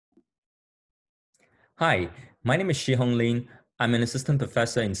Hi, my name is Shihong Lin. I'm an assistant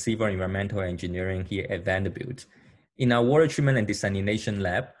professor in civil environmental engineering here at Vanderbilt. In our water treatment and desalination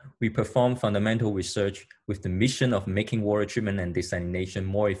lab, we perform fundamental research with the mission of making water treatment and desalination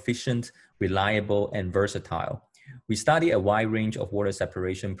more efficient, reliable, and versatile. We study a wide range of water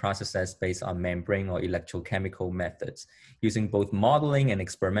separation processes based on membrane or electrochemical methods. Using both modeling and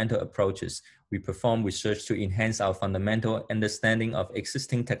experimental approaches, we perform research to enhance our fundamental understanding of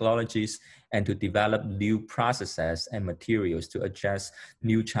existing technologies and to develop new processes and materials to address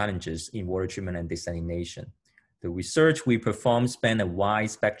new challenges in water treatment and desalination. The research we perform span a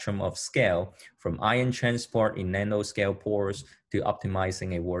wide spectrum of scale, from ion transport in nanoscale pores to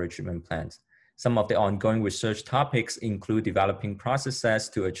optimizing a water treatment plant. Some of the ongoing research topics include developing processes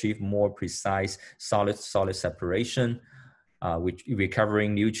to achieve more precise solid-solid separation,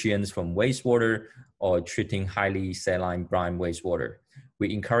 recovering nutrients from wastewater, or treating highly saline brine wastewater.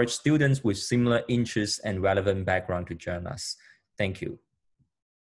 We encourage students with similar interests and relevant background to join us. Thank you.